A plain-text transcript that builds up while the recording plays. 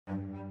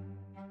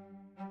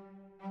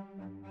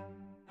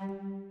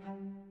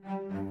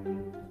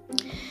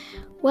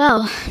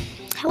Well,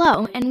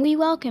 hello, and we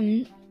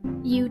welcome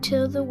you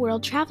to the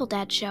World Travel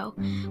Dad Show,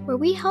 where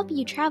we help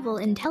you travel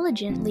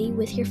intelligently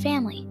with your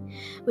family,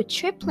 with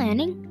trip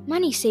planning,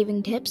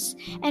 money-saving tips,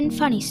 and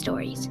funny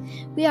stories.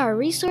 We are a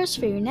resource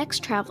for your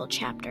next travel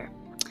chapter.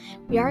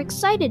 We are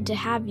excited to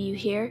have you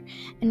here,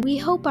 and we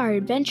hope our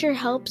adventure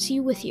helps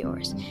you with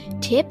yours.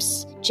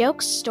 Tips,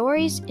 jokes,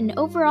 stories, and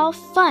overall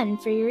fun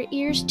for your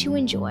ears to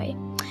enjoy.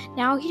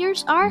 Now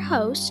here's our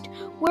host,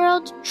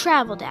 World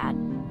Travel Dad.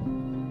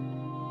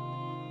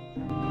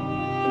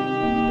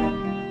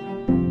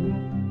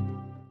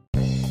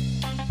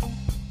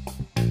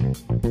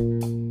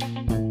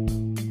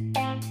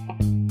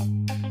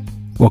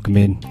 Welcome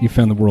in. You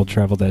found the World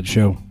Travel Dad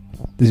Show.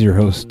 This is your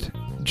host,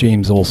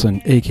 James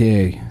Olson,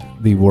 aka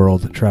the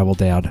World Travel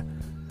Dad.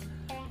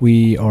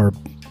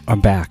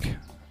 I'm back.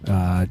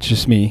 It's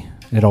just me.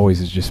 It always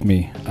is just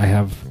me. I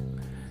have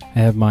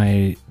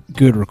my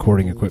good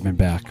recording equipment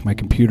back. My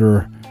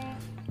computer,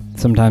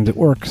 sometimes it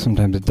works,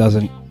 sometimes it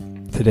doesn't.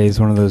 Today's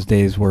one of those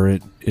days where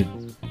it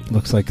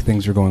looks like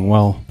things are going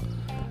well.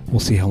 We'll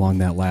see how long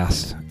that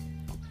lasts.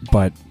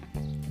 But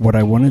what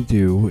I want to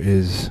do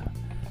is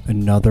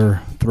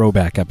another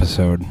throwback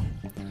episode.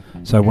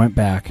 So I went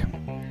back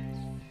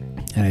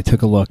and I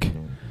took a look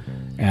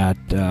at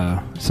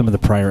some of the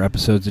prior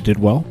episodes that did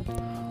well.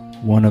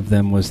 One of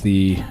them was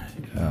the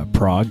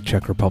Prague,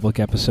 Czech Republic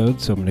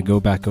episode, so I'm going to go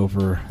back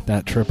over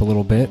that trip a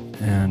little bit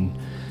and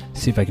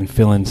see if I can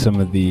fill in some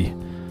of the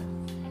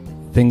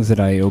things that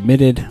I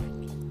omitted.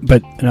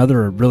 But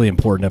another really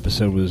important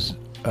episode was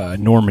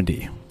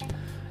Normandy,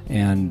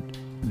 and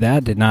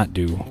that did not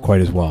do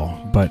quite as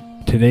well. But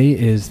today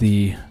is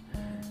the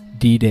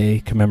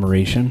D-Day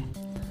commemoration,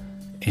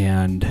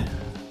 and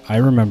I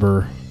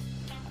remember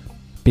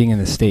being in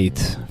the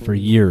States for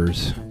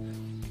years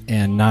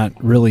and not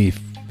really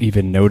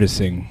even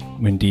noticing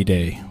when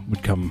D-Day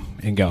would come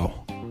and go.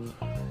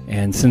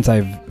 And since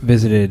I've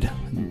visited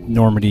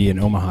Normandy and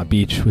Omaha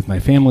Beach with my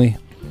family,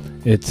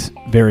 it's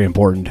very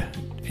important,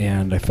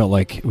 and I felt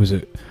like it was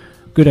a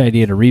good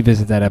idea to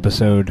revisit that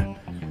episode.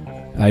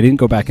 I didn't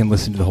go back and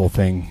listen to the whole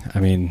thing. I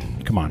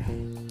mean, come on,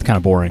 it's kind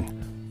of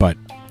boring, but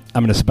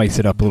I'm going to spice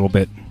it up a little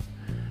bit.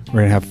 We're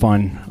going to have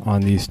fun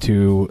on these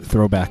two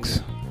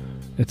throwbacks.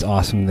 It's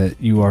awesome that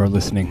you are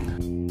listening.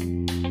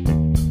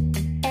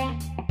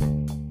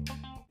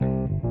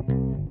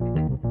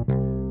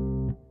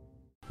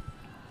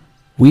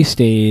 We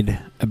stayed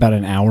about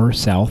an hour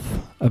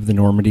south of the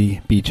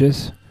Normandy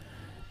beaches.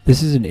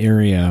 This is an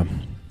area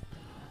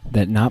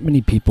that not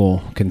many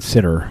people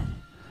consider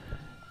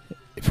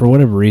for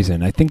whatever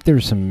reason. I think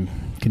there's some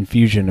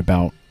confusion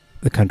about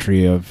the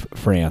country of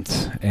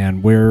France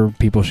and where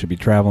people should be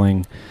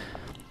traveling.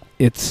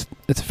 It's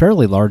a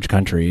fairly large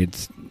country.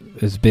 It's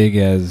as big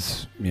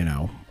as,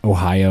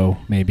 Ohio,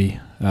 maybe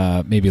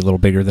a little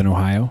bigger than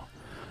Ohio,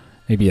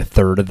 maybe a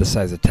third of the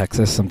size of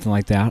Texas, something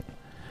like that.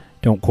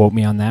 Don't quote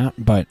me on that,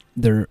 but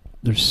there's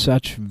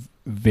such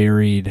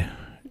varied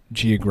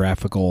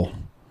geographical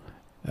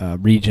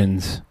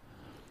regions.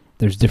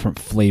 There's different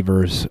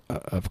flavors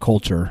of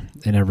culture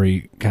in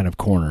every kind of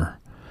corner.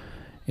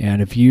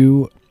 And if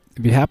you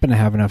happen to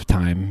have enough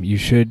time, you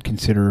should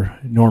consider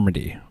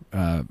Normandy.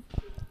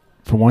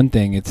 For one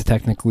thing, it's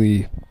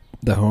technically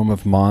the home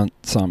of Mont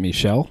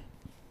Saint-Michel,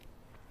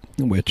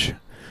 which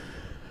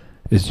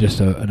is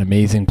just an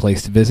amazing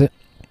place to visit.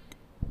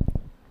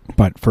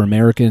 But for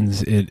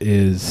Americans, it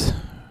is,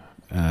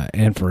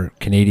 and for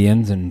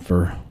Canadians and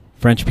for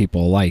French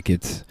people alike,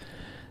 it's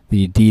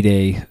the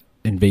D-Day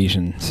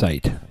invasion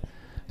site.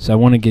 So I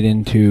want to get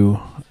into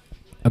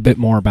a bit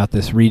more about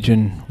this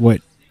region,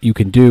 what you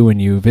can do when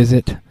you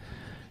visit,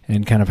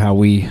 and kind of how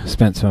we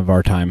spent some of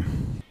our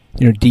time.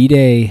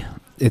 D-Day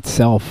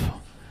itself,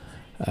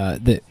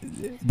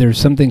 there's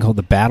something called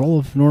the Battle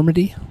of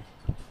Normandy.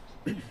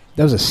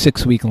 That was a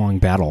 6-week-long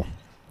battle.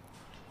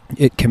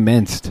 It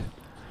commenced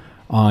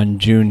on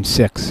June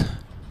 6,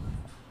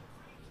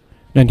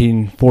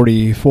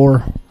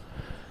 1944.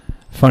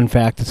 Fun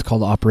fact, it's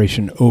called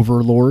Operation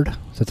Overlord.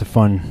 So that's a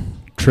fun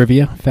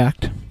trivia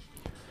fact.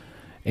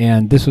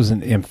 And this was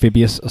an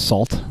amphibious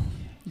assault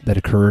that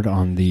occurred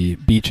on the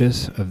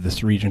beaches of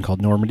this region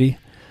called Normandy.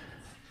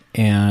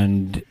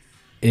 And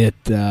it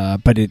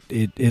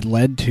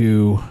led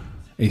to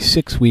a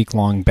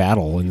 6-week-long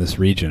battle in this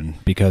region,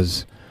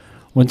 because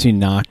once you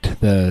knocked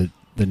the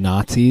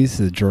Nazis,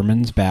 the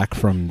Germans, back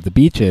from the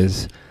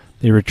beaches,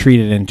 they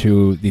retreated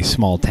into these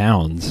small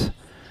towns,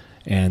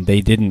 and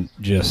they didn't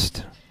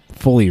just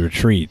fully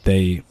retreat.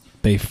 They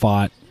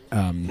fought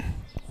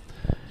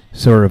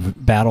sort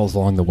of battles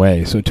along the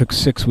way. So it took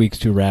 6 weeks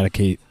to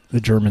eradicate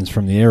the Germans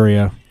from the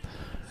area,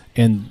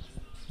 and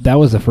that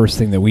was the first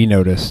thing that we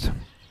noticed.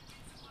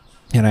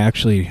 And I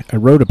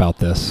wrote about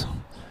this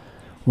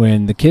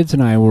when the kids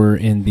and I were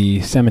in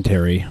the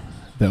cemetery,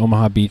 the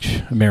Omaha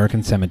Beach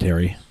American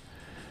Cemetery.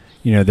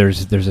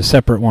 There's a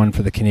separate one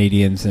for the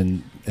Canadians,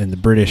 and the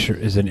British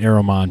is in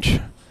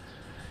Arromanches.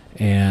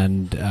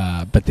 And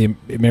but the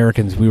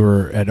Americans, we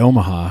were at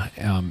Omaha,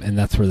 and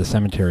that's where the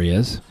cemetery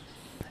is.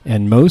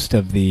 And most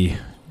of the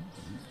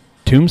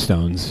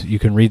tombstones, you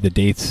can read the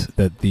dates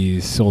that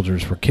these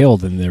soldiers were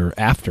killed, and they're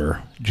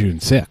after June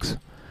 6th.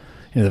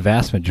 The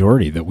vast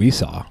majority that we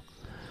saw.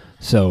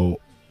 So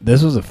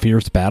this was a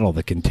fierce battle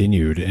that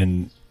continued,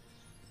 and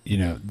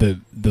the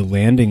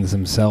landings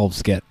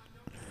themselves get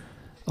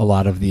a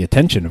lot of the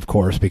attention, of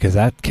course, because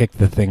that kicked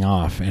the thing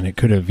off, and it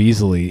could have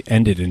easily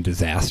ended in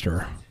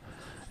disaster.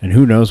 And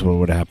who knows what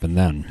would happen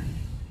then.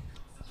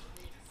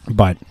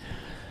 But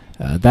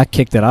that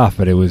kicked it off,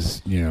 but it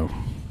was,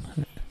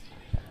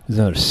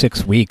 another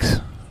 6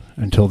 weeks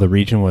until the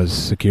region was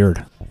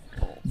secured.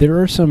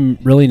 There are some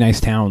really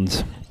nice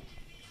towns,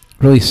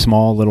 really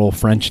small little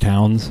French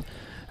towns.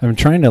 I'm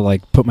trying to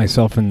put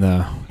myself in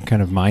the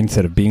kind of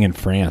mindset of being in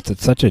France.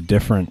 It's such a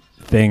different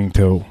thing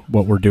to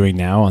what we're doing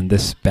now on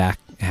this back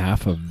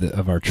half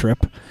of our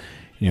trip.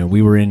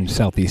 We were in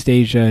Southeast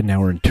Asia, now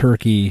we're in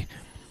Turkey.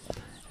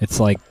 It's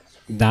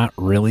not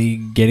really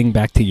getting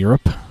back to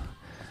Europe.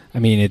 I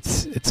mean,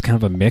 it's kind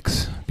of a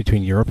mix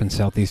between Europe and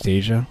Southeast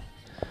Asia.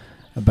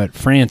 But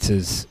France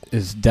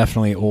is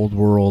definitely old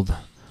world,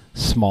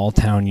 small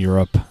town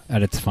Europe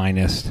at its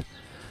finest.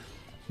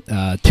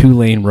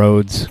 2-lane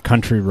roads,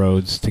 country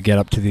roads to get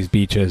up to these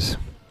beaches.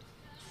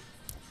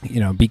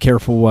 Be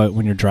careful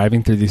when you're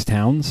driving through these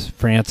towns.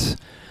 France,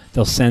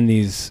 they'll send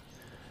these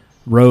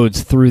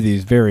roads through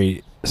these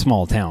very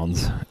small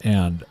towns,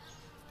 and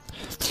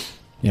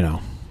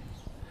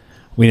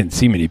we didn't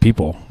see many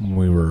people when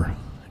we were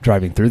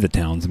driving through the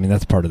towns. I mean,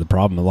 that's part of the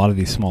problem. A lot of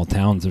these small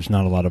towns, there's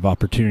not a lot of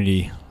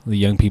opportunity. The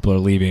young people are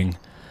leaving,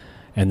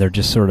 and they're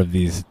just sort of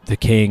these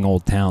decaying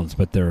old towns,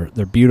 but they're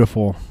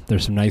beautiful.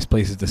 There's some nice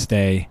places to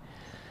stay.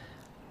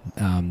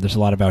 There's a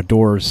lot of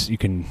outdoors. You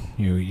can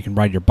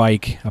ride your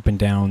bike up and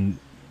down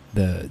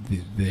the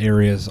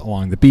areas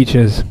along the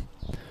beaches,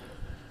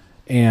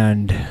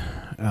 and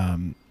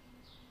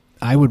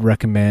I would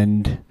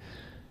recommend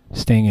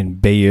staying in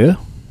Bayeux.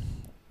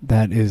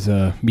 That is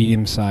a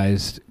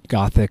medium-sized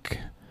Gothic,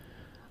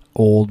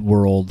 old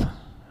world,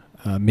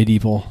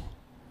 medieval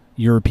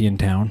European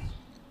town.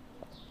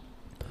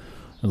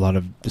 A lot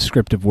of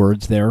descriptive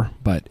words there,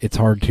 but it's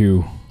hard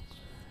to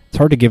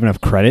give enough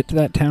credit to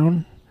that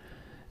town.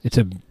 It's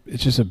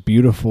just a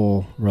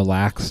beautiful,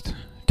 relaxed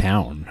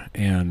town,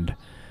 and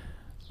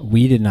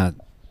we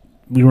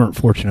weren't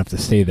fortunate enough to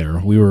stay there.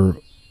 We were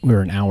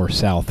an hour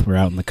south. We're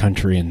out in the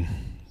country in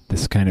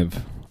this kind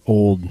of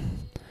old,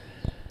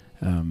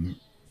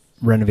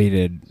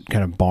 renovated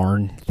kind of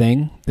barn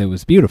thing that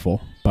was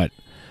beautiful, but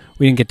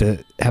we didn't get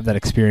to have that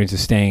experience of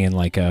staying in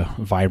a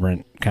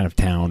vibrant kind of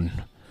town.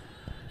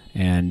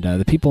 And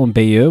the people in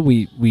Bayeux,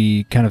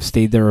 we kind of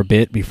stayed there a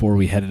bit before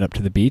we headed up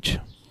to the beach,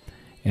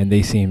 and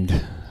they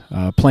seemed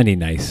plenty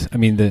nice. I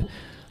mean,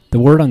 the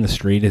word on the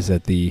street is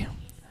that the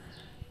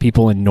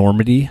people in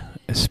Normandy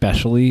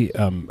especially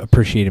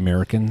appreciate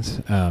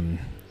Americans.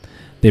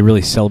 They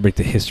really celebrate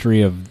the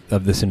history of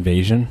this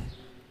invasion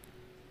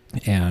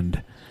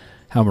and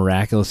how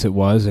miraculous it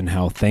was, and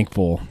how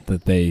thankful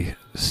that they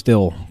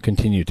still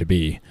continue to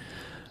be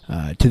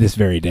to this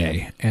very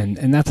day.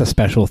 And that's a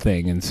special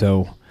thing. And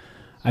so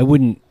I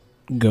wouldn't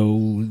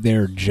go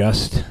there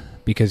just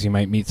because you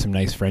might meet some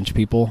nice French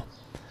people.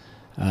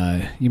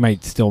 You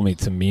might still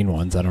meet some mean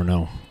ones, I don't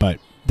know. But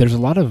there's a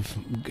lot of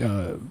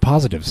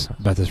positives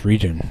about this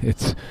region.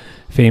 It's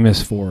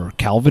famous for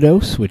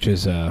Calvados, which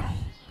is a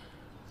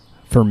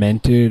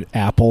fermented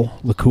apple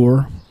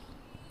liqueur.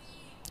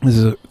 This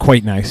is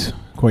quite nice.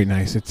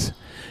 It's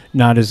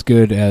not as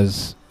good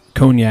as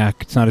cognac.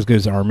 It's not as good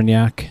as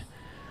Armagnac.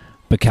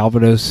 But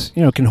Calvados,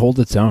 can hold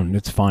its own.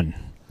 It's fun.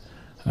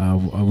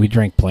 We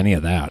drank plenty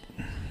of that.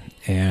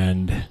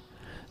 And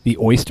the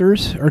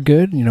oysters are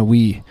good.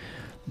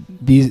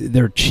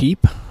 They're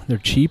cheap. They're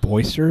cheap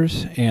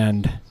oysters,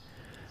 and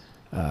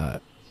I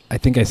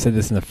think I said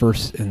this in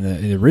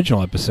the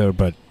original episode,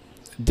 but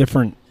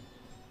different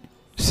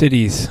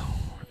cities,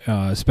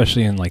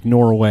 especially in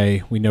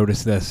Norway, we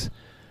noticed this.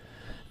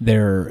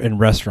 They're in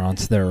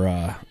restaurants.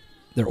 They're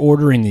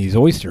ordering these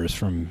oysters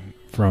from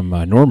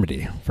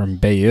Normandy, from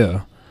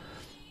Bayeux,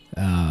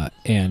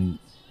 and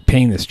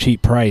paying this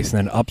cheap price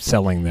and then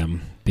upselling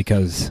them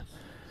because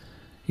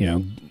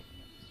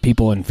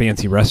people in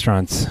fancy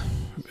restaurants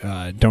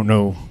don't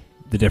know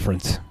the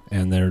difference,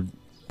 and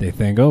they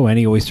think, oh,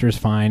 any oyster is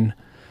fine.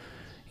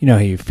 How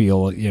you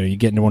feel. You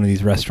get into one of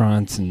these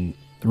restaurants and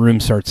the room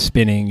starts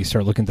spinning. You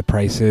start looking at the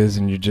prices,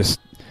 and you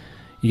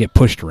get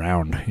pushed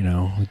around.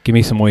 Give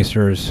me some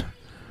oysters,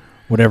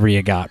 whatever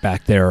you got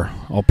back there.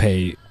 I'll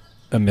pay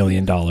 $1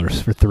 million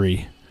for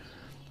 3,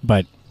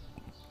 but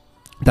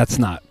that's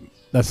not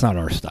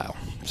our style.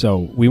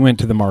 So we went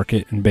to the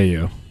market in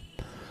Bayeux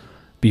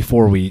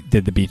before we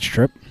did the beach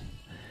trip,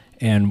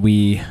 and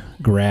we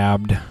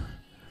grabbed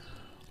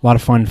a lot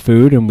of fun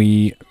food, and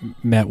we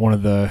met one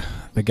of the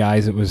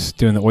guys that was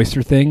doing the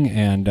oyster thing,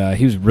 and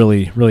he was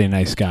really, really a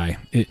nice guy.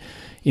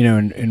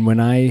 And when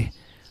I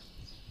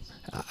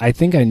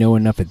think I know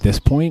enough at this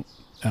point,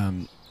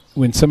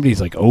 when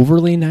somebody's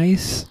overly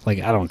nice, I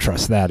don't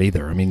trust that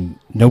either. I mean,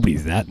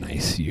 nobody's that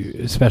nice.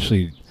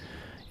 Especially,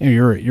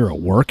 you're at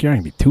work, you're not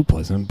gonna be too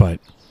pleasant, but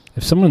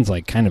if someone's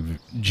like kind of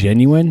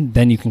genuine,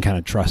 then you can kind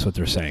of trust what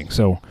they're saying.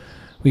 So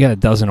we got a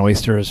dozen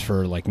oysters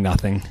for like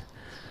nothing.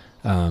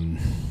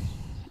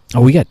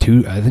 We got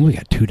two. I think we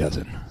got 2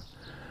 dozen,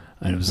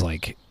 and it was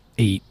like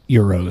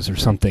 €8 or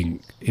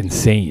something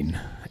insane.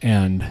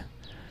 And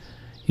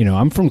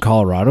I'm from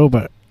Colorado,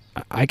 but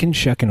I can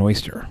shuck an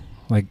oyster.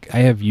 Like, I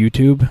have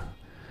YouTube,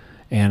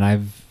 and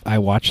I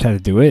watched how to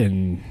do it,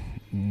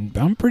 and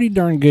I'm pretty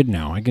darn good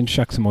now. I can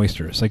shuck some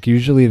oysters. Like,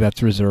 usually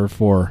that's reserved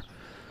for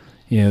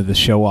the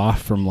show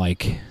off from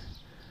like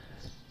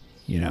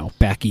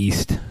back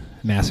east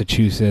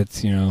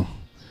Massachusetts. You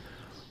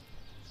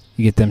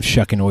get them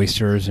shucking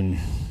oysters and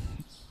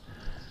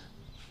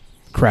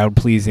crowd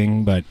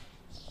pleasing, but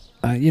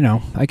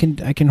I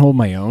can hold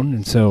my own.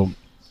 And so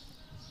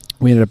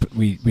we ended up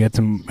we had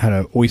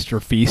an oyster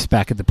feast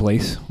back at the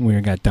place when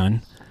we got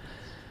done.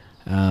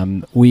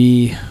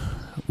 We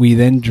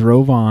then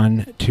drove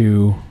on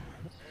to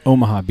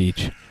Omaha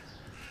Beach.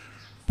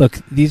 Look,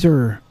 these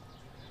are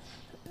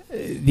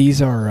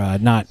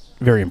not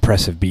very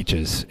impressive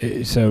beaches.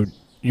 So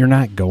you're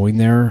not going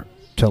there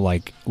to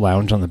like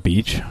lounge on the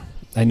beach.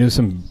 I know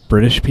some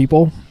British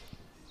people.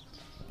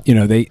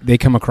 They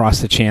come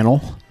across the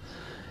channel,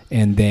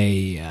 and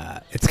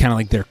it's kind of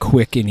like their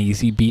quick and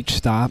easy beach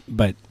stop.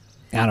 But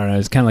I don't know.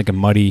 It's kind of like a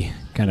muddy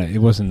kind of. It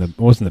wasn't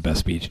the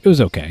best beach. It was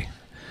okay.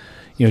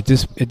 At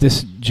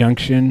this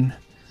junction,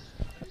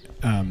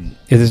 in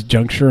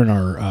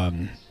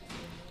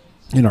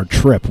our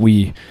trip,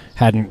 we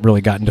hadn't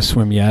really gotten to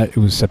swim yet. It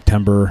was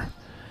September,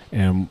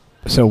 and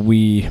so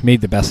we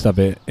made the best of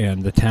it.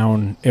 And the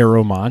town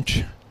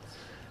Arromanch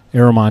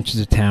is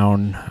a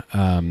town.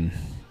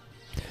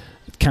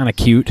 Kind of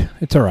cute.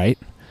 It's all right.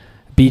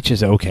 Beach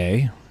is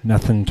okay.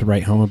 Nothing to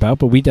write home about.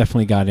 But we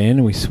definitely got in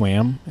and we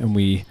swam and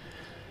we,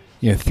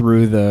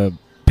 threw the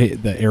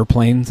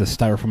airplanes, the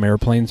styrofoam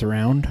airplanes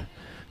around.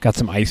 Got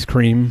some ice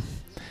cream.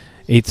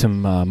 Ate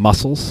some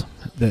mussels.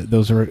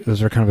 Those are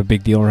kind of a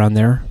big deal around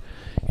there.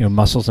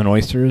 Mussels and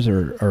oysters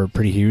are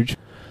pretty huge.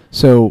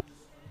 So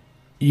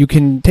you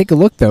can take a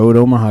look though at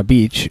Omaha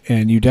Beach,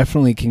 and you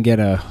definitely can get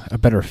a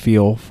better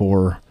feel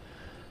for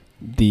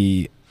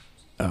the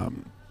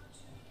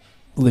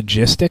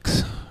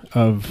logistics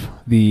of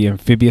the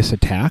amphibious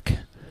attack.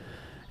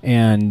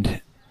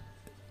 And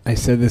I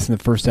said this in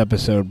the first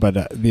episode,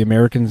 but the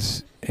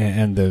Americans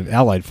and the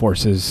Allied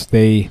forces,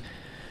 they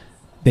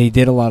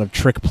did a lot of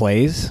trick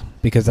plays,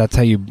 because that's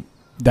how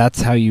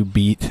you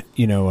beat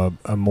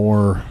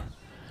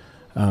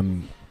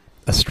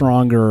a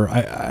stronger,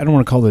 I don't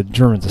want to call the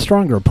Germans a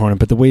stronger opponent,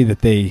 but the way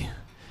that they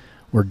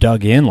were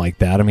dug in like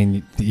that, I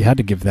mean, you had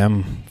to give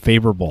them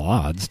favorable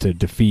odds to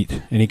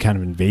defeat any kind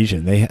of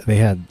invasion. They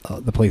had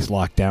the place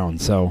locked down.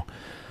 So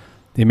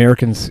the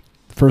Americans,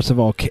 first of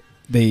all,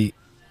 they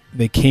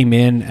came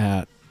in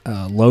at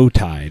low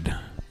tide,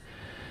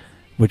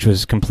 which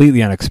was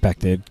completely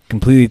unexpected,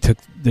 completely took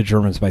the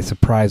Germans by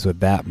surprise with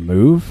that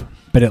move,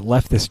 but it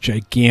left this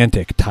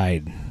gigantic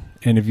tide.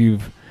 And if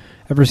you've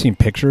ever seen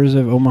pictures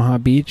of Omaha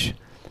Beach,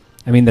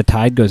 I mean, the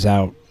tide goes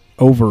out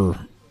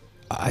over,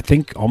 I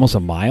think, almost a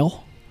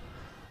mile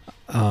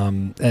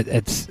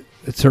at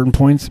certain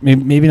points.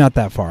 Maybe not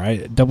that far.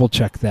 I double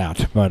check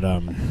that, but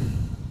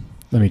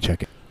let me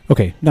check it.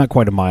 Okay, not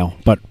quite a mile,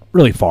 but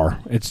really far.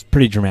 It's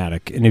pretty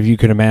dramatic. And if you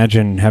could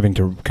imagine having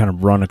to kind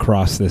of run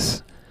across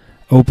this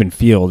open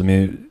field, I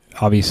mean,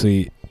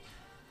 obviously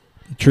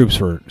troops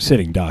were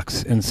sitting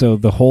ducks, and so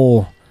the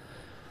whole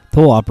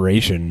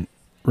operation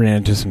ran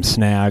into some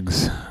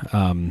snags.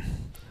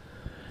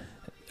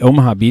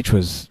 Omaha Beach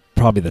was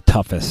probably the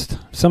toughest.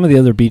 Some of the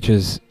other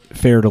beaches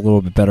fared a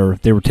little bit better.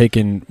 They were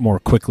taken more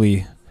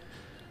quickly.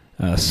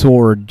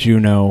 Sword,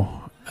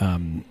 Juneau,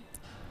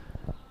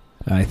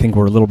 I think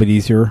were a little bit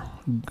easier.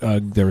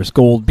 There was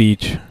Gold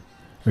Beach.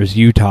 There's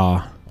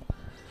Utah.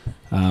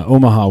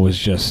 Omaha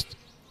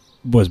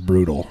was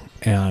brutal,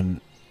 and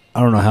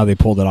I don't know how they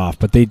pulled it off,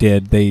 but they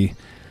did. They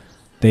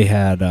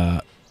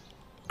had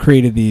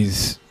created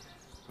these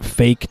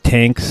fake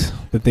tanks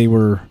that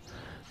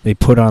they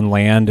put on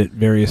land at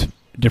various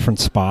different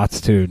spots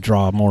to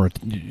draw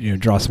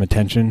some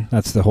attention.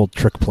 That's the whole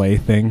trick play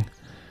thing.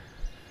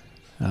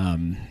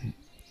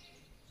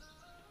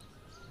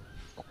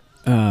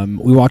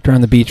 We walked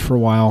around the beach for a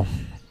while.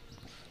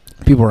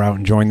 People were out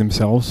enjoying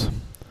themselves.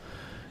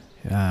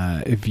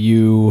 If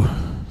you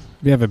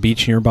have a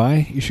beach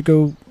nearby, you should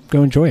go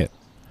enjoy it.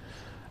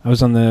 I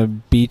was on the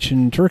beach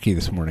in Turkey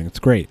this morning. It's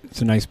great.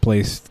 It's a nice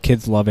place.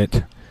 Kids love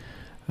it.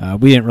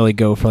 We didn't really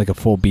go for like a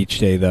full beach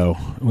day, though.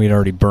 We'd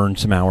already burned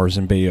some hours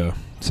in Bayeux.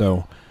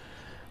 So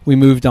we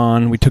moved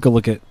on. We took a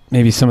look at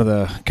maybe some of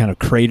the kind of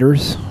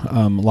craters.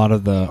 A lot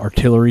of the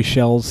artillery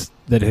shells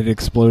that had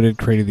exploded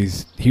created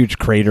these huge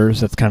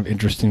craters. That's kind of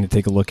interesting to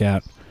take a look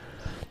at.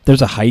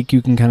 There's a hike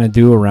you can kind of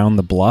do around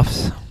the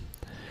bluffs.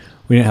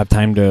 We didn't have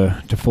time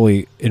to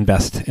fully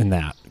invest in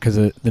that, because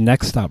the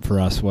next stop for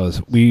us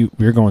was we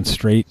were going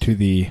straight to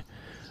the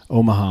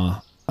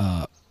Omaha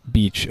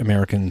Beach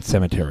American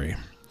Cemetery.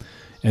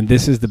 And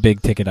this is the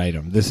big ticket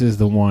item. This is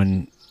the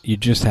one you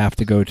just have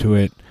to go to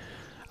it.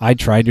 I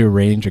tried to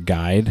arrange a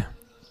guide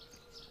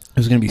It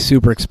was going to be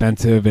super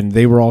expensive, and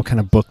they were all kind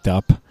of booked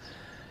up.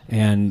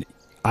 And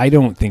I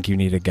don't think you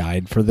need a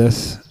guide for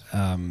this.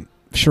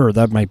 Sure,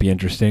 that might be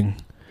interesting.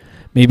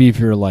 Maybe if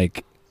you're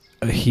like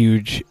a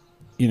huge,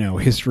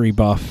 history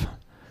buff,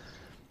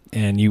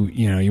 and you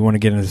want to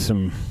get into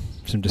some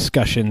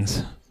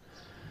discussions,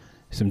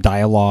 some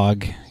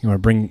dialogue. You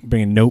want to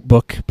bring a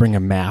notebook, bring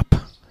a map,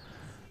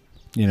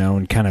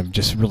 and kind of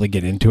just really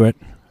get into it.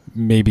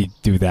 Maybe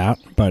do that.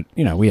 But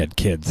we had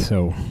kids,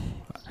 so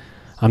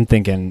I'm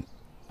thinking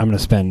I'm going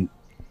to spend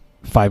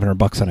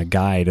 $500 on a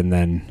guide, and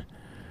then,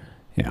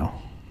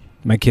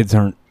 my kids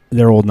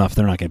they're old enough,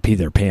 they're not going to pee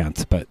their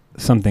pants, but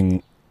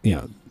something,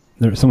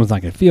 someone's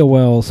not going to feel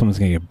well, someone's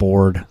going to get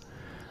bored,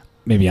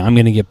 maybe I'm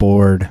going to get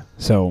bored,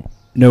 so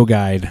no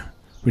guide.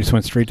 We just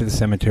went straight to the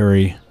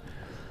cemetery.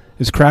 It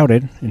was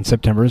crowded in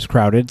September. It was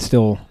crowded,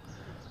 still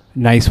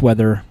nice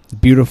weather,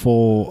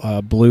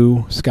 beautiful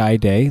blue sky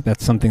day.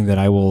 That's something that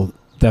I will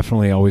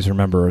definitely always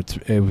remember.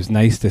 It was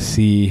nice to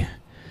see.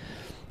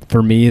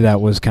 For me, that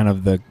was kind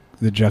of the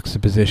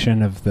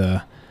juxtaposition of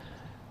the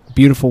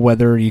beautiful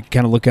weather. You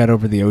kind of look out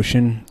over the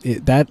ocean.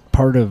 That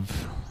part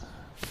of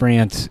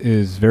France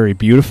is very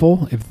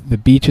beautiful. If the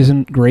beach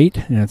isn't great,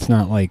 and it's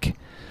not like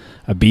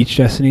a beach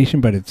destination,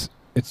 but it's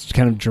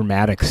kind of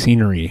dramatic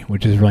scenery,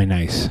 which is really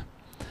nice.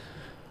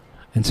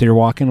 And so you're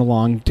walking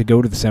along to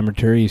go to the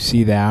cemetery. You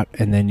see that,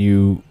 and then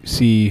you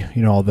see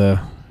all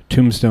the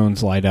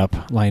tombstones lined up,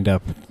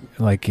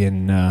 like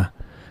in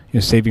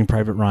Saving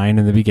Private Ryan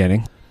in the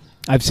beginning.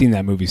 I've seen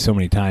that movie so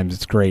many times.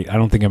 It's great. I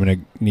don't think I'm going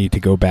to need to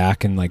go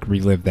back and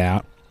relive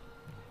that.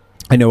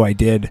 I know I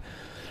did.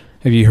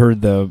 Have you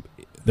heard the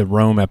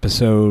Rome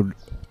episode?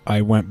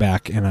 I went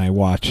back and I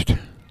watched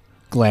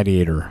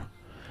Gladiator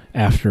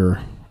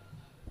after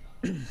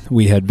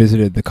we had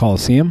visited the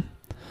Colosseum,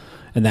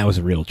 and that was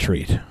a real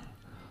treat.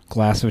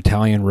 Glass of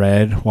Italian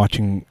red,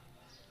 watching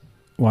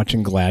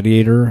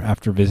Gladiator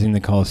after visiting the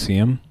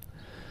Colosseum.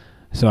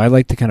 So I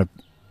like to kind of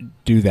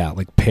do that,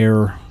 like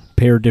pair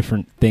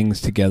different things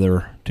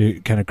together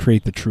to kind of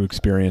create the true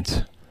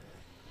experience.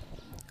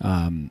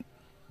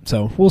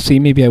 So we'll see.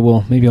 Maybe I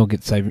will. Maybe I'll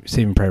get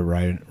Saving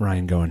Private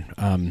Ryan going.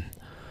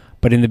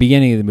 But in the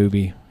beginning of the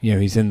movie,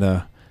 he's in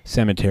the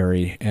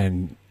cemetery,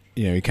 and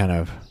he kind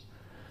of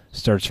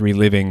starts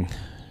reliving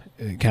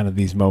kind of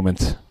these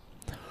moments.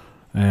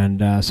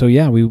 And so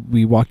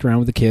we walked around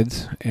with the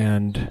kids,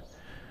 and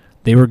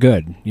they were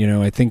good.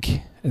 I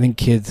think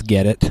kids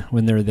get it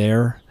when they're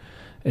there.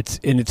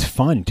 It's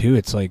fun too.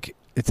 It's like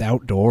it's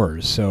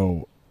outdoors,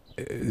 so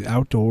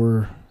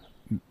outdoor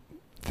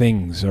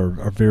things are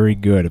very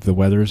good. If the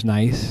weather's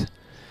nice,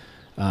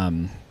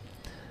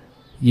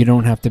 you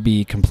don't have to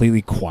be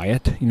completely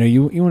quiet.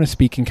 You want to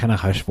speak in kind of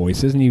hushed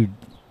voices, and you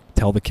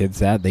tell the kids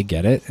that they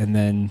get it. And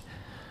then,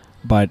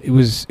 but it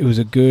was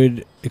a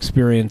good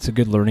experience, a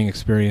good learning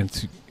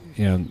experience.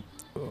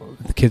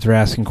 The kids were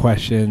asking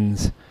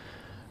questions,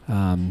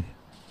 and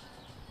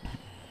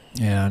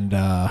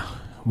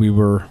we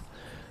were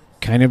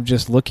kind of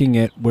just looking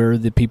at where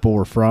the people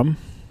were from.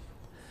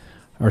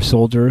 Our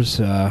soldiers,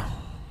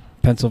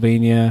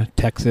 Pennsylvania,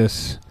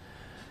 Texas,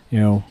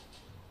 we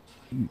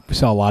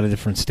saw a lot of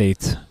different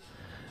states.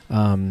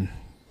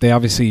 They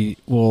obviously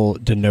will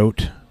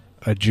denote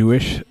a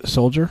Jewish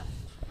soldier.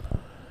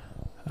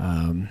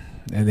 And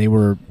they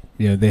were,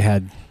 they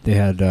had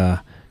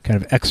kind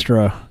of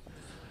extra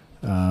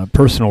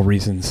personal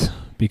reasons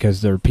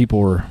because their people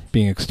were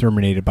being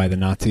exterminated by the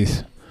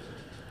Nazis.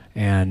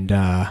 And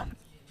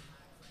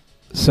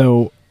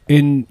so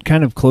in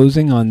kind of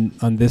closing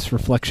on this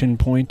reflection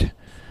point,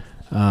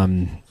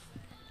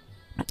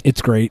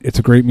 it's great. It's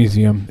a great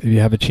museum. If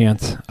you have a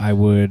chance, I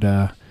would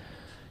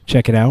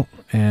check it out.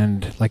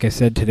 And like I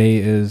said, today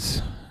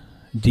is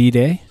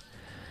D-Day.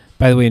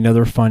 By the way,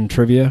 another fun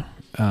trivia.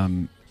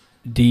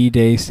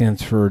 D-Day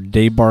stands for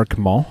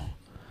débarquement,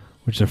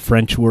 which is a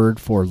French word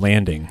for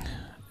landing.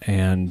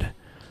 And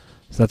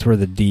so that's where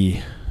the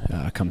D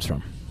comes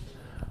from.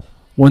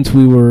 Once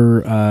we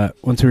were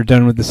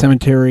done with the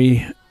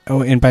cemetery.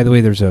 Oh, and by the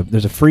way, there's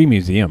a free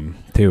museum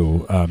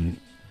too.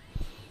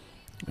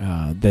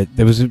 That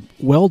was a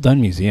well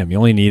done museum. You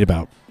only need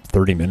about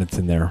 30 minutes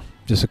in there.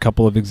 Just a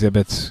couple of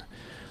exhibits,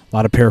 a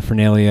lot of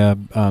paraphernalia,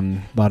 a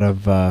lot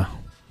of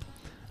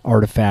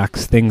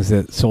artifacts, things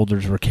that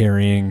soldiers were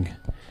carrying.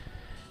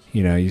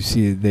 You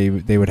see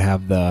they would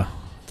have the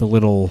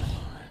little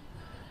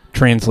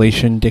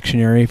translation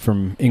dictionary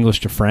from English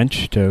to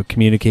French to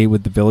communicate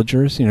with the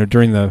villagers.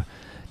 During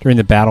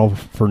the battle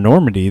for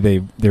Normandy,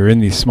 they were in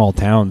these small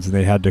towns, and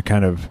they had to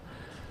kind of,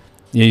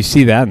 you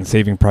see that in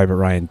Saving Private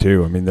Ryan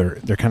too. I mean,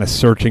 they're kind of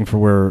searching for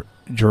where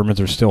Germans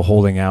are still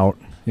holding out.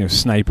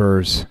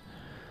 Snipers.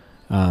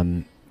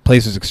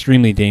 Place was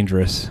extremely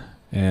dangerous,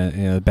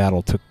 and the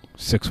battle took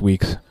 6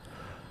 weeks.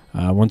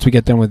 Once we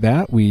get done with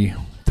that, we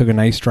took a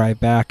nice drive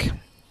back.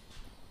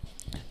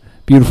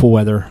 Beautiful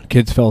weather.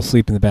 Kids fell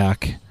asleep in the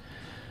back.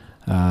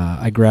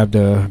 I grabbed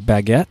a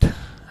baguette,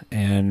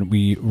 and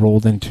we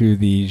rolled into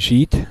the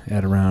gîte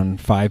at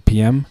around 5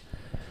 p.m.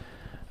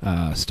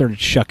 Started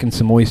shucking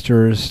some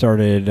oysters,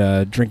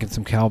 started drinking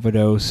some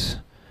Calvados,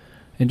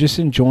 and just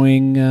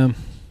enjoying the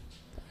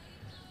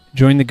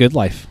good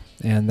life.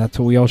 And that's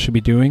what we all should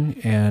be doing.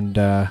 And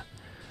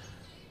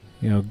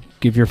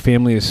give your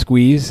family a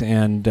squeeze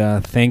and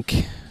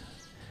thank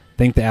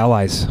the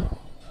Allies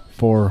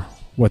for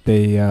what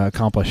they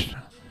accomplished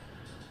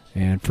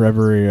and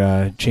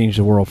forever change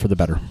the world for the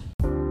better.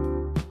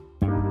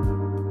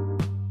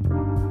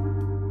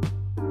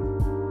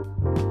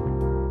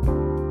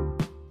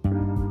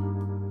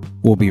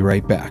 We'll be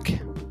right back.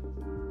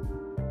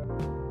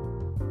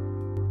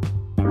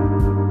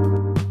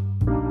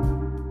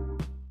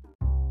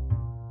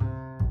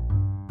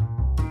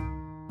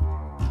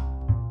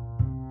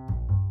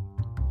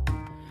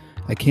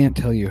 I can't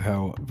tell you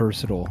how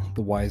versatile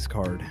the Wise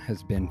Card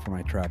has been for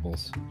my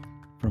travels.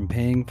 From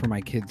paying for my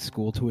kids'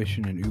 school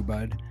tuition in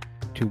Ubud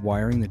to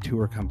wiring the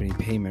tour company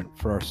payment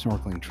for our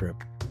snorkeling trip,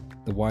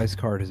 the Wise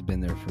Card has been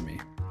there for me.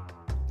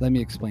 Let me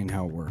explain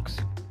how it works.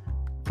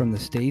 From the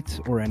States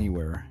or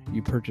anywhere,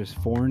 you purchase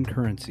foreign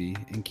currency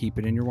and keep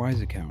it in your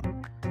Wise account.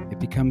 It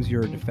becomes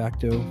your de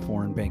facto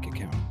foreign bank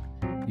account.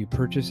 You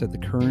purchase at the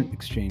current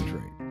exchange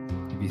rate.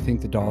 If you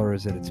think the dollar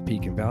is at its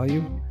peak in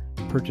value,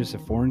 purchase a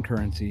foreign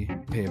currency,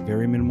 pay a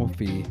very minimal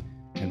fee,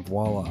 and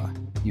voila,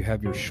 you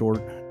have your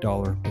short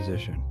dollar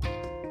position.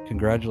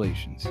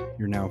 Congratulations,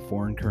 you're now a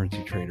foreign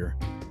currency trader,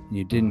 and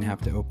you didn't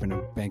have to open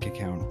a bank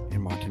account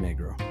in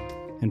Montenegro.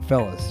 And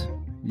fellas,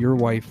 your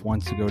wife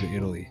wants to go to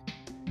Italy.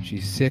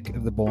 She's sick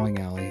of the bowling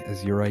alley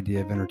as your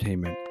idea of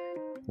entertainment.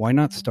 Why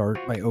not start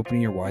by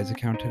opening your Wise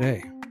account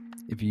today?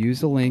 If you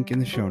use the link in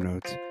the show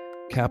notes,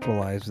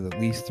 capitalize with at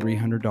least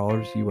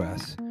 $300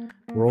 US,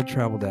 World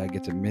Travel Dad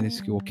gets a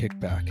minuscule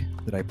kickback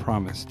that I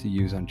promise to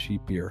use on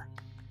cheap beer.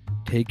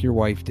 Take your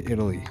wife to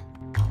Italy.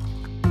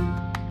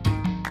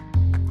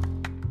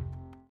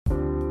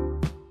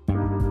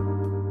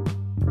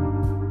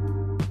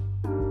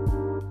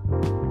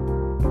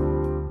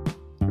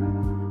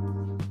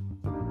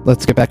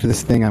 Let's get back to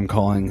this thing I'm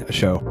calling a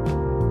show.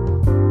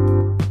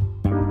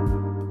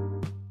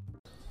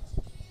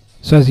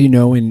 So as you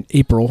know, in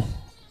April,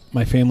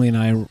 my family and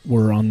I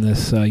were on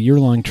this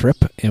year-long trip,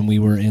 and we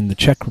were in the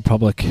Czech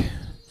Republic.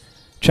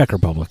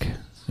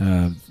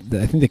 I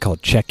think they call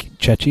it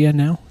Czechia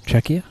now.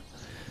 Czechia?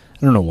 I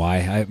don't know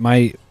why.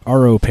 My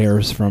RO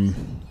pair's from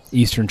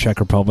Eastern Czech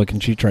Republic,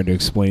 and she tried to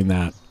explain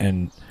that,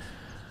 and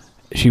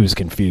she was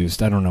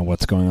confused. I don't know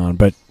what's going on,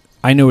 but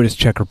I know it is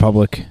Czech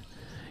Republic.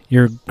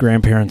 Your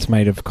grandparents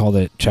might have called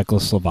it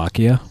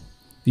Czechoslovakia.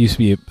 It used to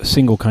be a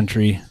single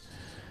country.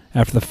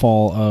 After the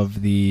fall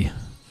of the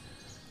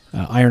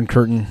Iron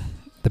Curtain,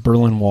 the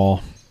Berlin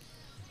Wall,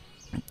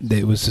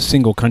 it was a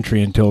single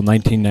country until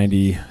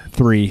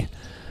 1993,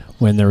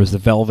 when there was the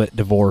Velvet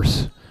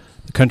Divorce.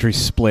 The country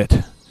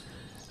split.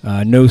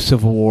 No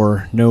civil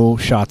war, no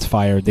shots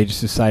fired. They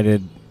just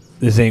decided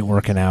this ain't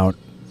working out,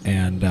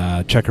 and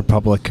Czech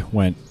Republic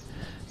went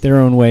their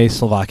own way.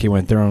 Slovakia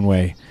went their own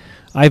way.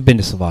 I've been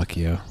to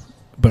Slovakia,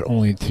 but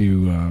only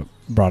to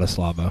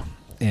Bratislava,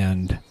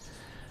 and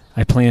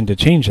I plan to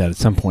change that at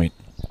some point.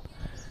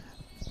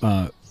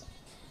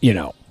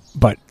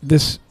 But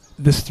this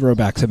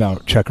throwback's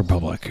about Czech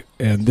Republic,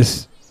 and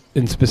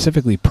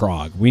specifically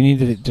Prague. We need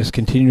to just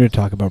continue to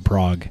talk about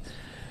Prague.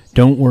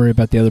 Don't worry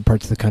about the other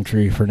parts of the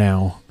country for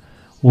now.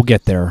 We'll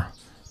get there.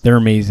 They're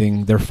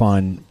amazing. They're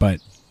fun, but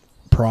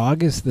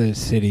Prague is the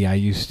city I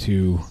used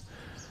to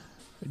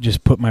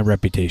just put my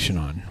reputation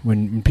on.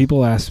 When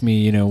people ask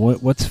me,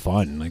 what's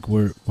fun? Like,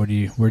 where do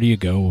you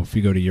go if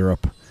you go to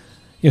Europe?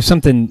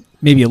 Something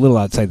maybe a little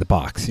outside the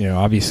box.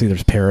 Obviously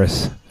there's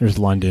Paris, there's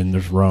London,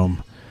 there's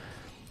Rome.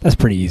 That's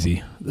pretty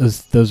easy.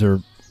 Those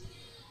are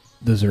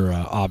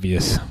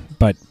obvious.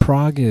 But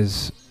Prague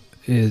is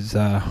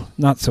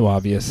not so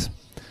obvious.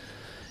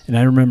 And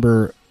I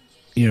remember,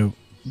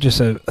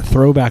 just a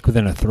throwback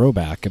within a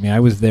throwback. I mean, I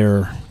was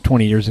there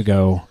 20 years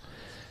ago,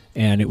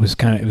 and it was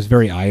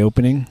very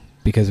eye-opening.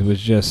 Because it was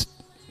just,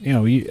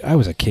 I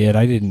was a kid.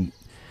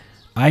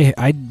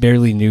 I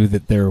barely knew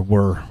that there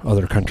were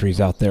other countries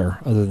out there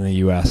other than the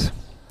U.S.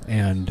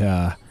 And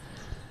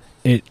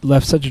it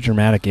left such a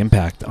dramatic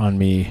impact on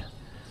me.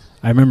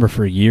 I remember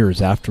for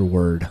years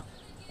afterward,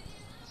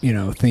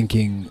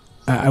 thinking,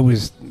 I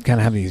was kind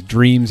of having these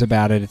dreams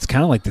about it. It's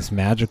kind of like this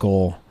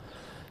magical,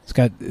 it's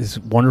got this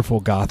wonderful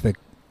Gothic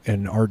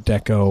and Art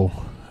Deco,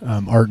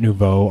 Art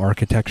Nouveau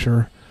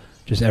architecture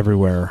just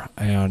everywhere.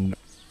 And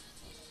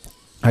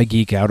I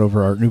geek out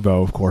over Art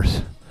Nouveau, of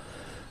course.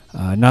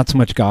 Not so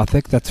much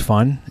Gothic. That's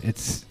fun.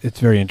 It's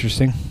very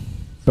interesting.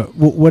 But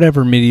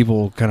whatever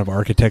medieval kind of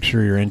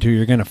architecture you're into,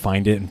 you're going to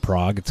find it in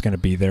Prague. It's going to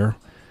be there.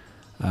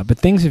 But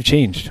things have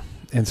changed,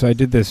 and so I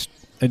did this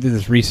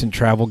recent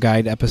travel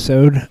guide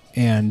episode,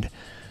 and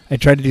I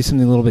tried to do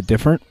something a little bit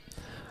different,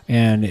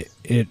 and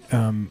it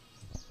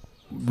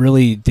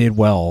really did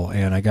well,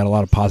 and I got a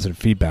lot of positive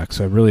feedback.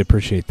 So I really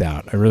appreciate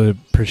that. I really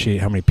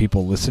appreciate how many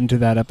people listened to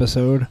that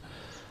episode.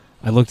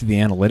 I looked at the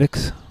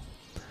analytics,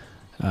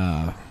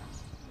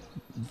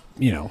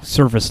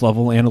 surface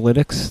level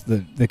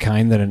analytics, the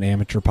kind that an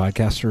amateur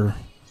podcaster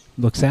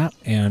looks at,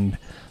 and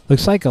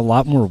looks like a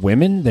lot more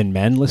women than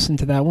men listen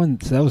to that one.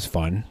 So that was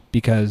fun,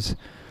 because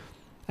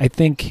I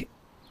think,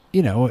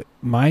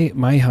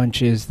 my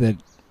hunch is that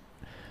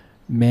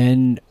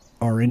men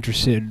are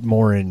interested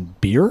more in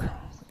beer,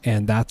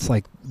 and that's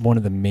like one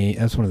of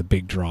the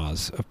big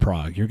draws of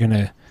Prague. You're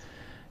gonna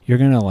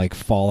like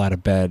fall out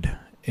of bed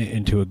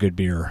into a good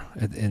beer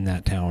in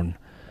that town.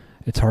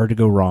 It's hard to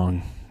go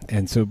wrong.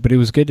 And so, but it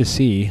was good to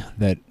see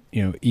that,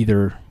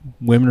 either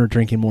women are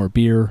drinking more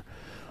beer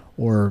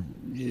or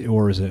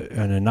is it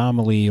an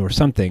anomaly or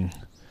something.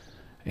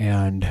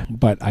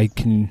 But I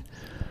can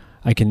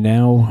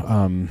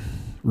now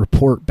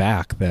report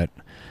back that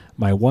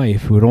my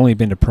wife, who had only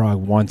been to Prague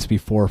once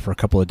before for a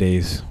couple of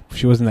days,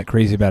 she wasn't that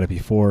crazy about it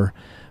before,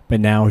 but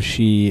now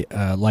she,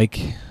 like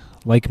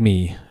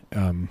me,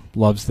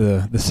 loves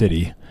the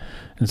city.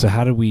 And so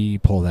how did we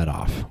pull that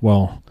off?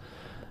 Well,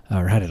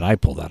 or how did I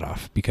pull that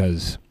off?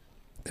 Because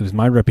it was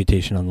my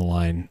reputation on the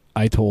line.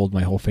 I told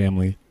my whole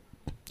family,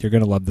 you're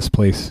going to love this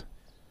place.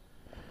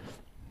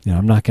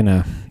 We're not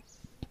going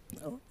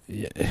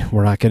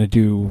to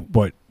do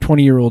what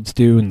 20-year-olds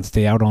do and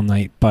stay out all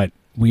night, but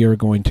we are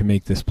going to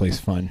make this place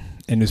fun.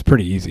 And it was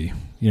pretty easy.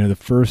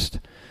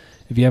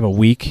 If you have a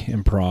week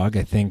in Prague,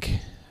 I think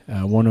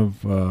one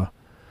of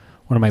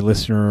my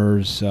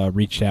listeners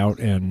reached out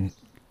and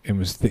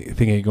was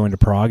thinking of going to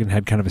Prague and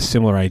had kind of a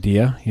similar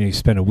idea. You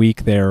spend a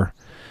week there.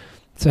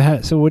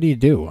 So what do? You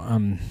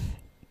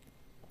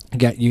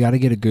got to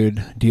get a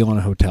good deal on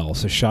a hotel.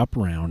 So shop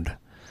around.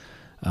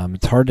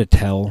 It's hard to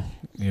tell,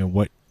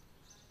 what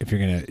if you're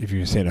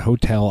gonna stay at a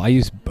hotel. I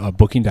use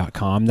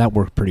Booking.com. That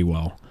worked pretty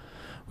well.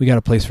 We got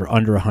a place for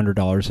under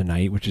 $100 a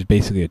night, which is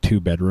basically a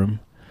 2-bedroom.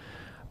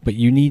 But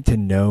you need to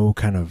know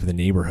kind of the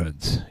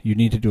neighborhoods. You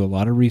need to do a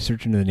lot of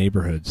research into the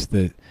neighborhoods.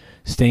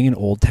 Staying in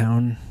Old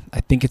Town,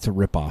 I think it's a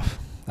ripoff.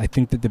 I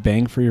think that the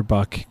bang for your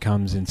buck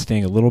comes in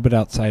staying a little bit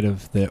outside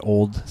of the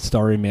old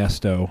Stare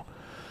Mesto,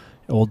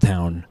 Old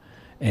Town,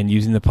 and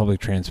using the public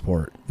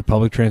transport. The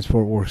public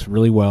transport works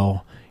really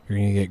well. You're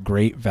going to get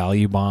great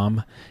value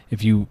bomb.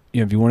 If you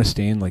want to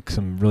stay in like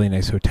some really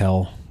nice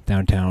hotel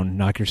downtown,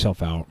 knock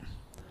yourself out.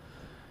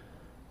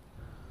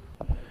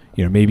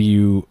 Maybe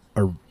you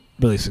are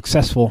really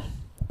successful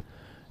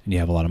and you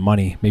have a lot of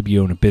money. Maybe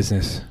you own a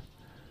business.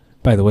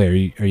 By the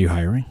way, are you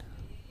hiring?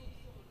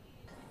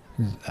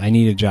 I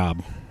need a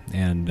job.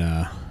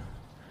 And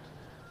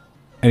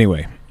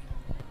anyway,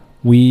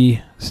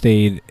 we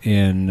stayed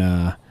in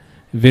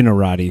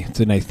Normandy.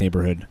 It's a nice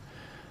neighborhood.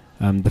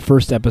 The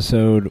first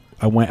episode,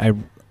 I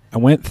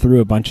went through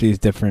a bunch of these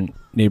different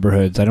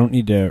neighborhoods. I don't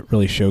need to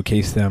really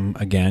showcase them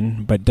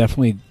again, but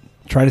definitely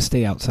try to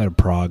stay outside of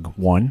Prague.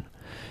 One,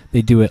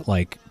 they do it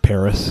like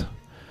Paris,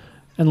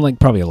 and like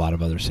probably a lot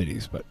of other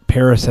cities. But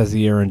Paris has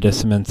the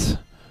arrondissements,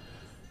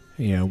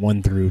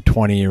 1 through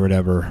 20 or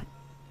whatever.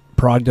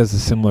 Prague does a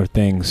similar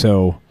thing.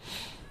 So,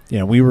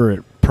 we were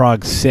at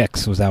Prague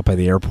 6 was out by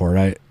the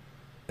airport.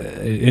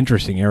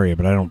 Interesting area,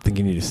 but I don't think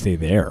you need to stay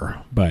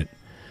there. But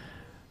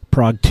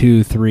Prague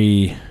 2,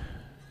 3,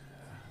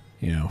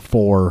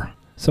 4,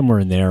 somewhere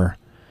in there.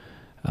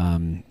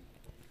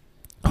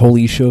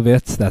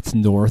 Holešovice, that's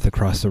north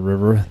across the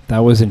river. That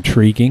was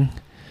intriguing.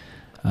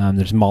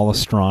 There's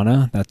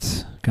Malastrana,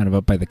 that's kind of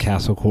up by the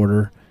castle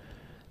quarter.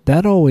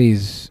 That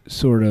always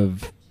sort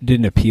of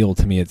didn't appeal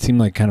to me. It seemed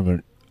like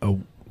kind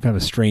of a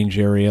strange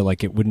area,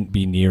 like it wouldn't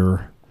be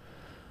near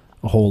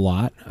a whole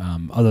lot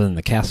other than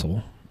the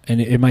castle.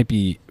 And it might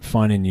be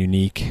fun and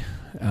unique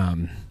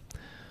and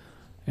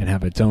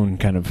have its own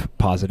kind of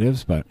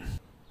positives, but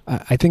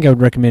I think I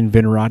would recommend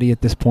Normandy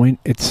at this point.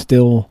 It's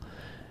still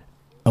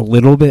a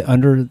little bit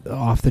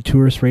off the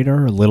tourist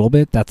radar, a little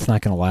bit. That's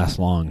not going to last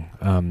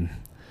long.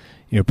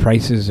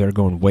 Prices are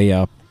going way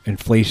up.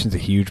 Inflation's a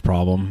huge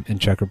problem in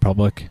Czech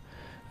Republic.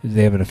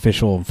 They have an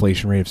official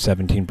inflation rate of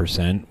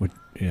 17%, which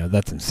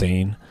that's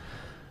insane.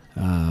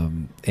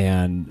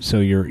 And so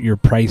your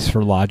price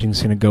for lodging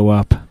is going to go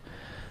up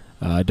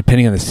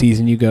depending on the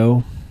season you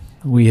go.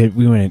 We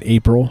went in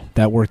April.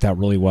 That worked out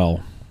really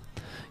well.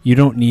 You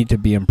don't need to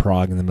be in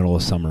Prague in the middle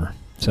of summer.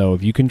 So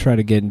if you can try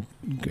to get in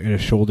a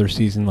shoulder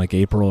season like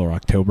April or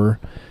October,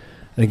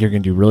 I think you're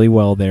going to do really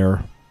well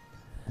there.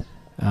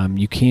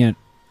 You can't.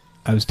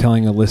 I was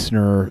telling a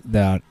listener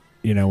that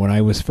when I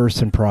was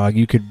first in Prague,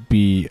 you could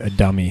be a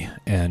dummy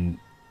and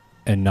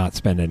not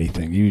spend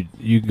anything. You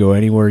could go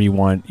anywhere you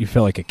want. You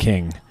feel like a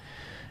king,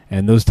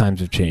 and those times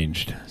have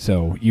changed.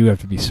 So you have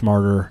to be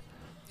smarter.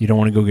 You don't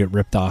want to go get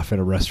ripped off at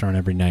a restaurant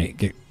every night,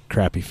 get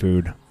crappy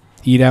food.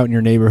 Eat out in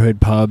your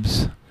neighborhood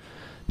pubs.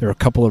 There are a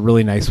couple of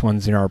really nice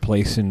ones near our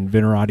place in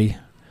Normandy.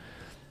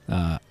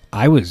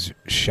 I was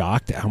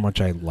shocked at how much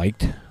I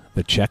liked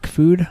the Czech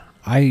food.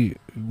 I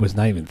was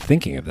not even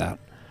thinking of that.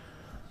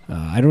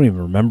 I don't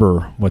even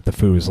remember what the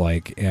food was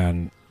like,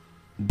 and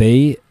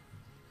they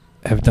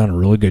have done a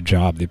really good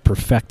job. They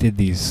perfected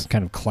these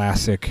kind of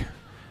classic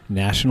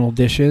national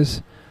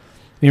dishes.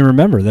 I mean,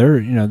 remember,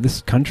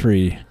 this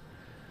country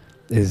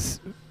is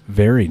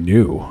very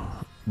new,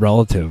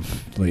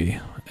 relatively,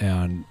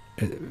 and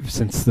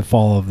since the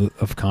fall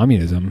of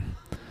communism,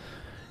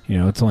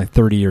 It's only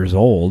 30 years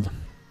old,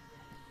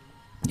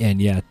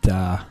 and yet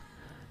they're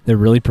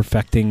really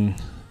perfecting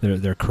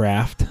their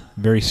craft.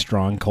 Very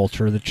strong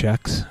culture, the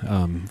Czechs,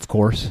 of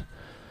course.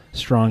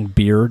 Strong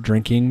beer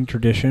drinking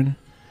tradition,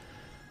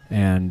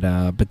 and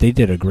but they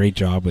did a great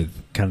job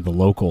with kind of the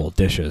local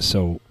dishes.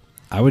 So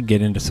I would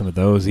get into some of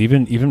those.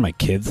 Even my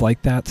kids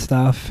like that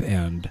stuff,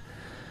 and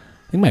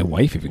I think my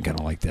wife even kind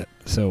of liked it.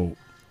 So,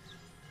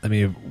 I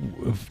mean,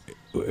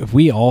 if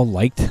we all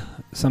liked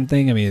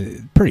something, I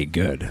mean, pretty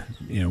good.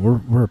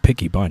 We're a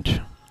picky bunch.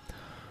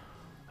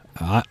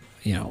 I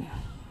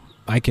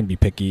can be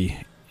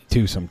picky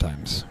too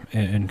sometimes,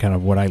 and kind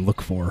of what I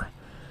look for.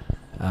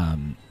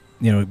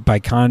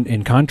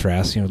 In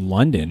contrast,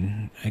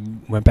 London, I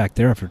went back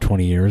there after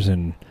 20 years,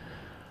 and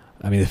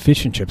I mean, the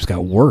fish and chips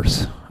got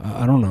worse.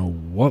 I don't know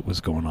what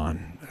was going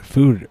on.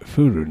 Food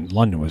in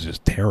London was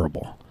just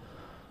terrible.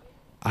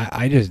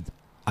 I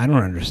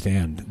don't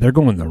understand. They're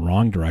going the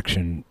wrong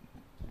direction.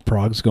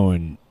 Prague's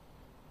going,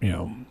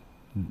 they're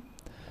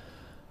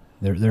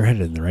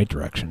headed in the right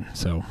direction.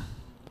 So,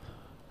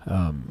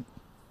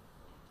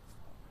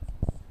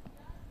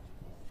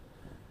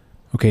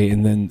 okay,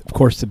 and then of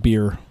course the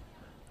beer.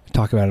 I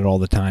talk about it all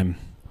the time.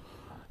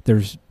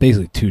 There's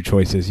basically two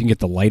choices. You can get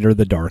the light or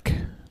the dark.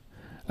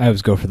 I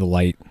always go for the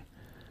light.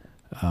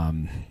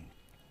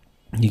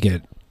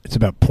 It's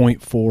about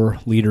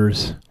 0.4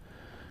 liters.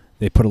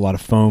 They put a lot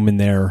of foam in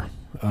there.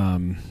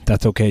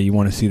 That's okay. You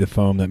want to see the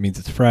foam. That means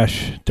it's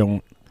fresh.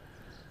 Don't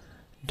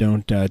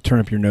turn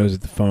up your nose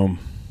at the foam.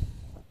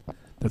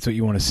 That's what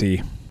you want to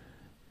see.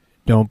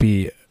 Don't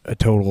be a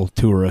total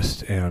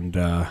tourist and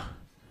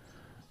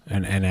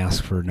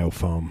ask for no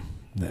foam.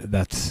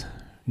 That's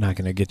not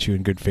going to get you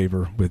in good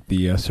favor with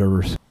the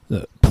servers.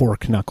 The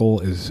pork knuckle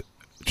is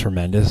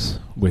tremendous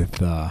with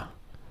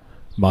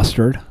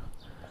mustard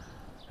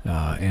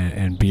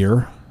and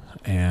beer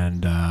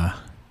and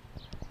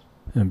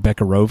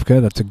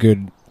Bekarovka. That's a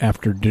good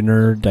after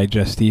dinner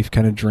digestive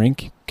kind of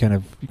drink.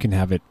 You can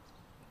have it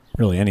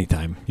really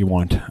anytime you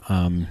want.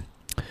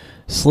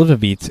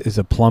 Slivovitz is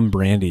a plum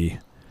brandy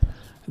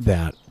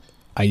that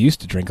I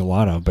used to drink a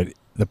lot of, but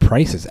the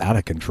price is out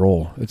of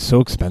control. It's so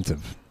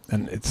expensive.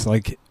 And it's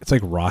like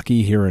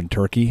Rocky here in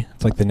Turkey.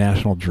 It's like the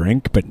national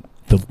drink, but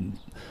the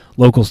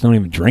locals don't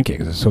even drink it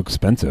because it's so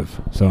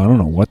expensive. So I don't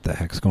know what the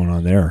heck's going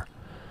on there.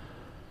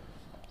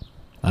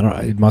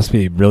 It must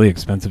be really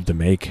expensive to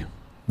make.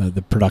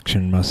 The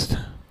production must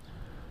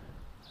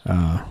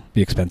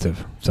be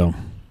expensive. So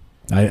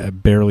I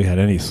barely had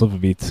any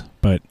Slivovitz,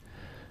 but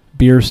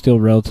beer is still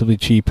relatively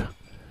cheap.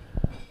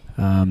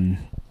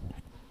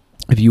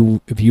 If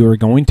you are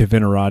going to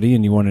Vinarati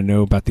and you want to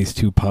know about these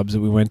two pubs that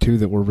we went to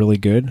that were really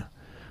good,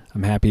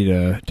 I'm happy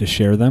to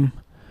share them.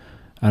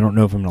 I don't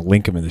know if I'm going to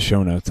link them in the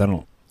show notes. I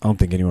don't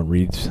think anyone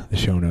reads the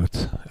show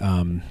notes.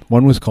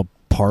 One was called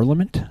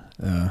Parliament.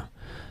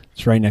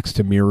 It's right next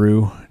to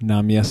Miru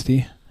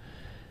Namiesti.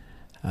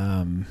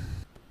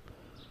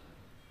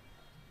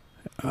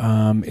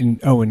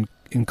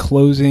 In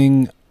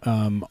closing,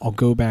 I'll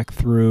go back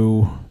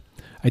through.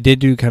 I did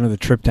do kind of the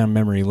trip down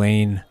memory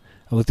lane.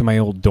 I looked at my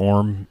old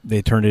dorm.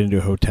 They turned it into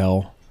a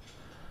hotel.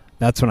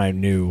 That's when I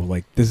knew,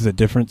 like, this is a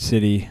different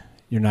city.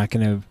 You're not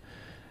going to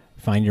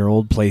find your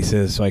old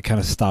places. So I kind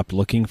of stopped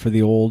looking for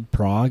the old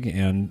Prague,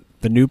 and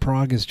the new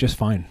Prague is just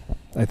fine.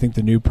 I think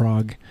the new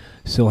Prague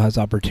still has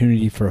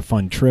opportunity for a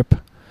fun trip.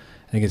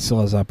 I think it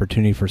still has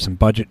opportunity for some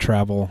budget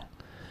travel.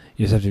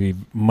 You just have to be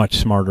much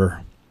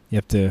smarter. You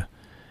have to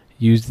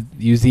use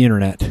the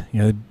internet.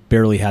 They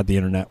barely had the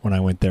internet when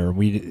I went there.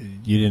 You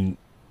didn't,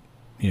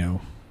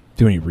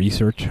 do any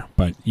research,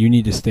 but you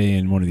need to stay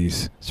in one of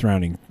these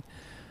surrounding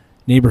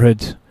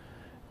neighborhoods,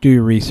 do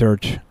your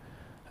research,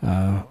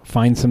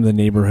 find some of the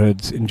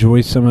neighborhoods,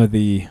 enjoy some of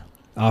the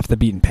off the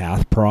beaten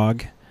path.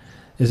 Prague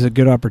is a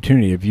good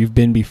opportunity. If you've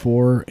been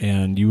before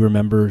and you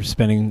remember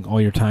spending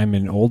all your time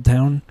in Old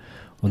Town,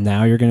 well,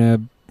 now you're going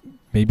to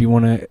maybe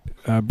want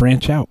to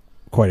branch out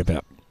quite a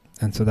bit.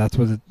 And so that's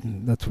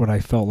what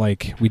I felt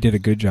like we did a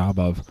good job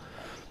of.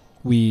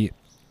 We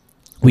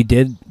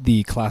did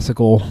the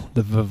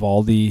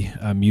Vivaldi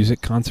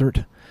music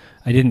concert.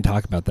 I didn't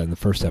talk about that in the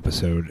first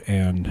episode,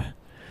 and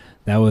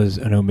that was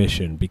an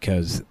omission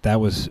because that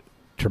was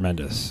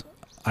tremendous.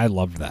 I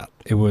loved that.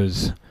 It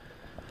was,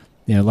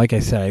 like I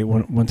said,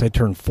 once I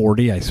turned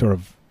 40, I sort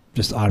of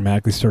just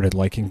automatically started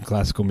liking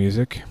classical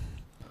music.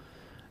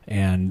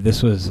 And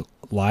this was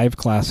live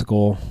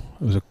classical.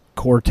 It was a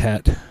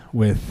quartet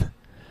with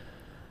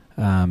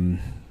an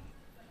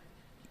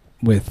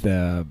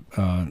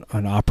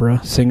opera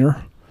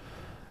singer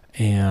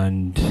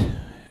and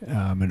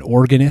an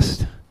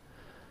organist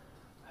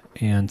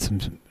and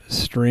some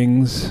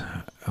strings,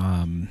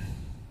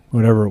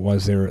 whatever it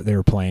was they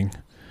were playing.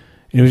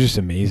 It was just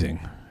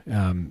amazing.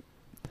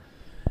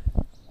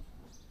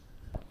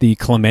 The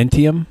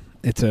Clementium,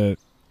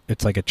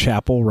 it's like a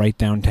chapel right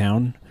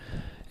downtown.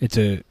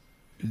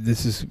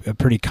 This is a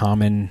pretty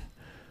common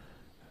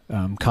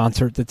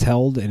concert that's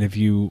held, and if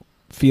you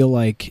feel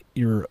like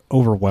you're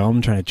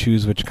overwhelmed trying to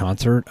choose which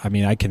concert, I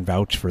mean, I can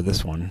vouch for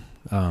this one.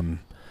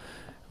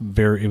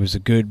 It was a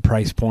good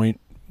price point,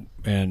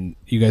 and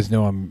you guys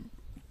know I'm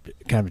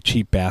kind of a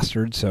cheap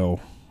bastard, so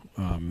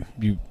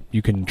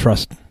you can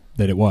trust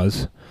that it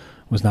was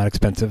not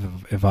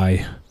expensive if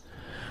I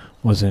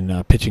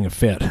wasn't pitching a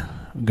fit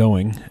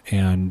going,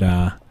 and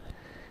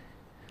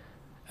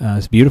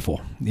it's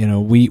beautiful.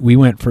 We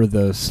went for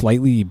the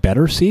slightly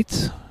better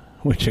seats,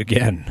 which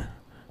again,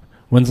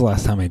 when's the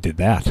last time I did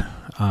that?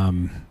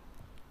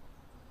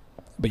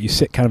 But you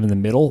sit kind of in the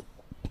middle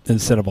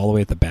instead of all the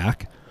way at the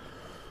back.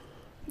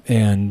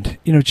 And,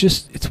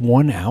 it's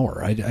 1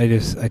 hour.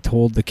 I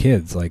told the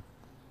kids, like,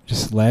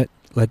 just let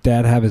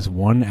Dad have his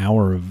 1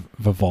 hour of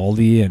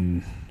Vivaldi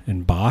and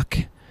Bach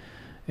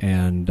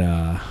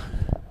and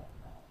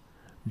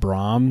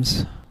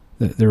Brahms.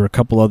 There were a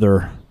couple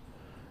other,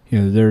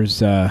 there's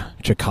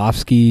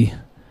Tchaikovsky.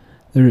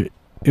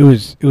 It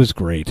was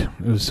great.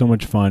 It was so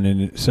much fun,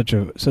 and it's such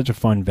a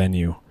fun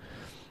venue.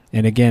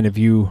 And again, if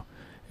you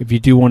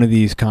do one of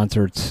these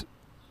concerts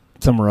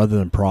somewhere other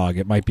than Prague,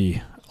 it might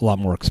be a lot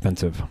more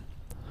expensive.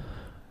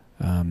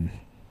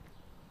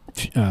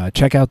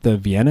 Check out the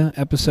Vienna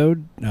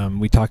episode.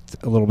 We talked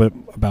a little bit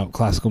about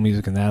classical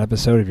music in that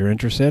episode if you're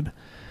interested.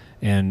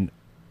 And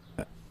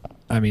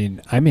I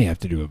may have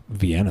to do a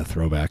Vienna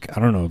throwback. I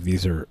don't know if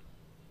these are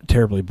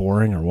terribly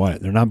boring or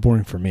what. They're not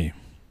boring for me.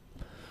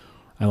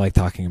 I like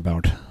talking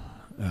about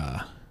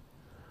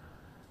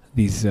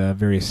these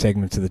various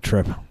segments of the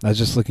trip. I was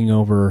just looking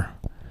over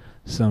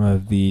some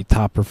of the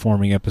top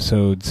performing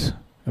episodes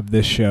of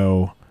this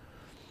show.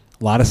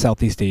 A lot of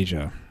Southeast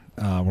Asia.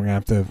 We're gonna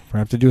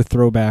have to do a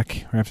throwback.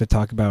 We're gonna have to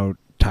talk about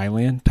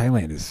Thailand.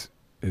 Thailand is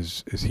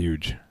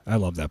huge. I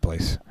love that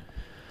place.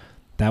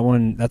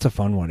 That's a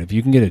fun one. If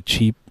you can get a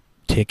cheap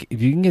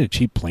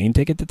plane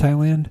ticket to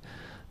Thailand,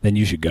 then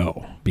you should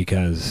go,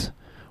 because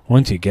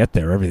once you get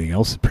there, everything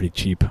else is pretty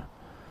cheap.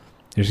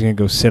 You're just gonna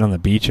go sit on the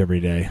beach every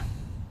day.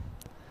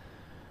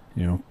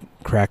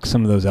 Crack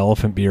some of those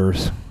elephant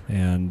beers,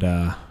 and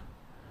you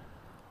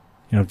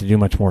don't have to do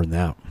much more than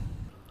that.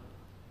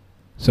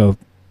 So,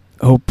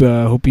 hope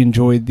you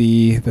enjoyed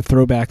the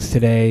throwbacks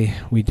today.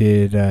 We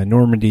did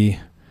Normandy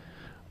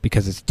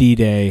because it's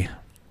D-Day,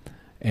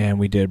 and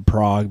we did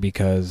Prague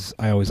because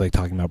I always like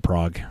talking about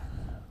Prague.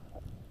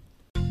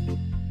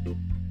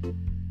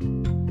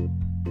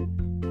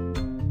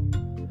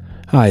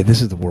 Hi,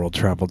 this is the World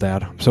Travel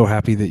Dad. I'm so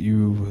happy that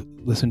you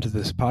listened to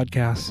this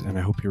podcast, and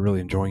I hope you're really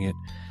enjoying it.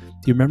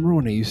 Do you remember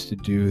when I used to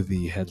do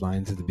the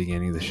headlines at the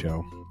beginning of the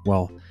show?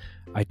 Well,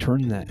 I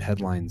turned that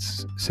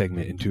headlines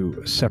segment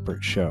into a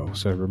separate show.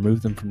 So I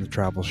removed them from the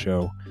travel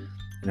show,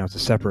 and now it's a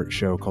separate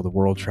show called the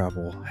World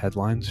Travel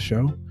Headlines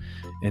Show.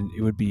 And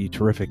it would be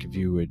terrific if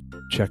you would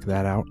check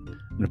that out.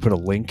 I'm going to put a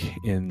link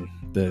in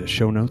the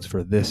show notes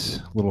for this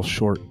little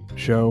short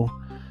show.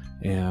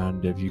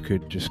 And if you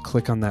could just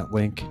click on that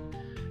link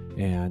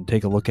and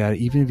take a look at it,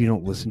 even if you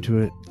don't listen to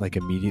it like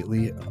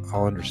immediately,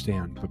 I'll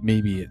understand. But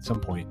maybe at some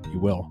point you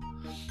will.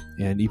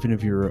 And even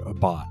if you're a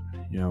bot,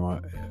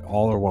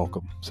 all are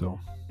welcome. So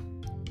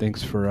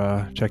thanks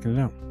for checking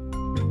it out.